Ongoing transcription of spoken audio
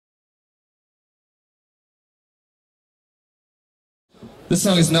This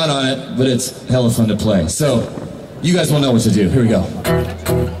song is not on it, but it's hella fun to play. So, you guys will know what to do. Here we go.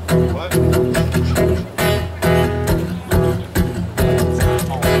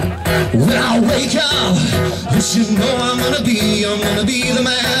 When I wake up, you should know I'm gonna be the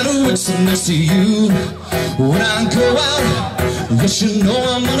man who wakes up next to you. When I go out, you should know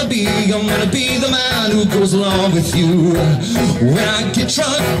I'm gonna be the man who goes along with you. When I get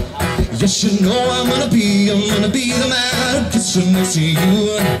drunk, you should know I'm gonna be the man who gets you next to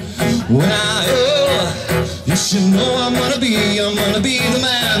you. When I you should know I'm gonna be the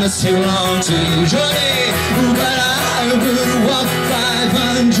man that's here along to you. Johnny, but I would walk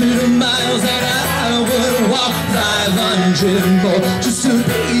 500 miles and I would walk 500 more just to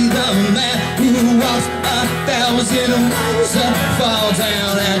be the man who walks 1,000 miles and fall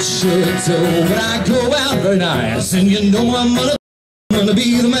down that shit. So when I go out very nice, and you know I'm gonna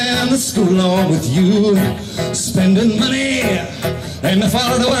be the man that's go along with you, spending money. And if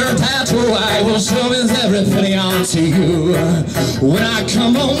I the word tattoo, I will show is every penny onto you. When I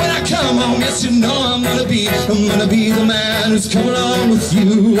come home, yes, you know I'm gonna be the man who's come along with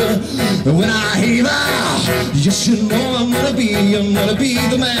you. When I heave out, you should know I'm gonna be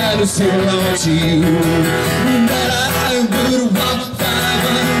the man who's here along to you. But I would walk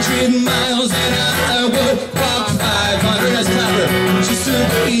 500 miles and I would walk 500, that's clever, just to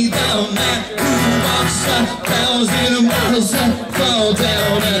be the man who walks 1,000 miles and fall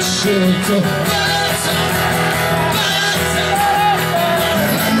down that shit. So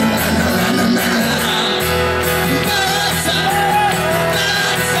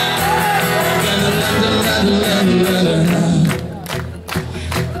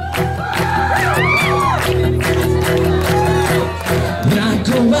when I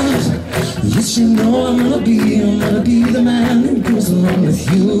go out, yes, you know I'm gonna be the man who goes along with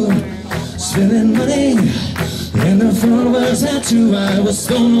you, spending money. And the followers had to, I was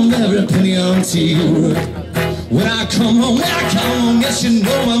stolen every penny onto you. When I come home, yes, you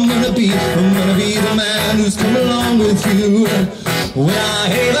know I'm gonna be the man who's come along with you. When I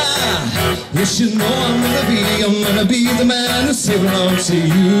hear that, yes, you know I'm gonna be the man who's here along to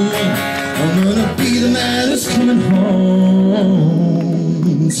you. I'm gonna be the man who's coming home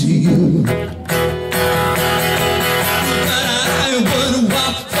to you. But I would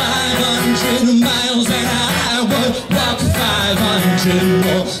walk 500 miles and I would walk 500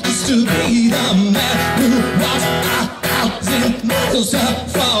 more just to be the man who walks 1,000 miles up,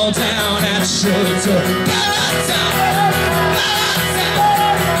 fall down that shore.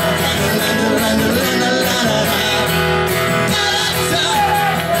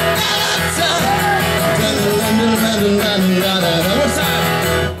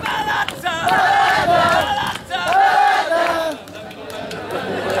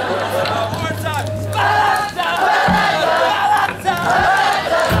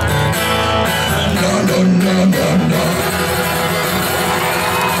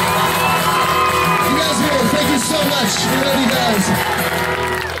 Thank you so much. We love you guys.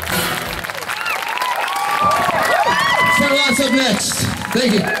 Fun lots up next.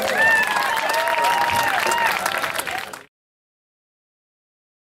 Thank you.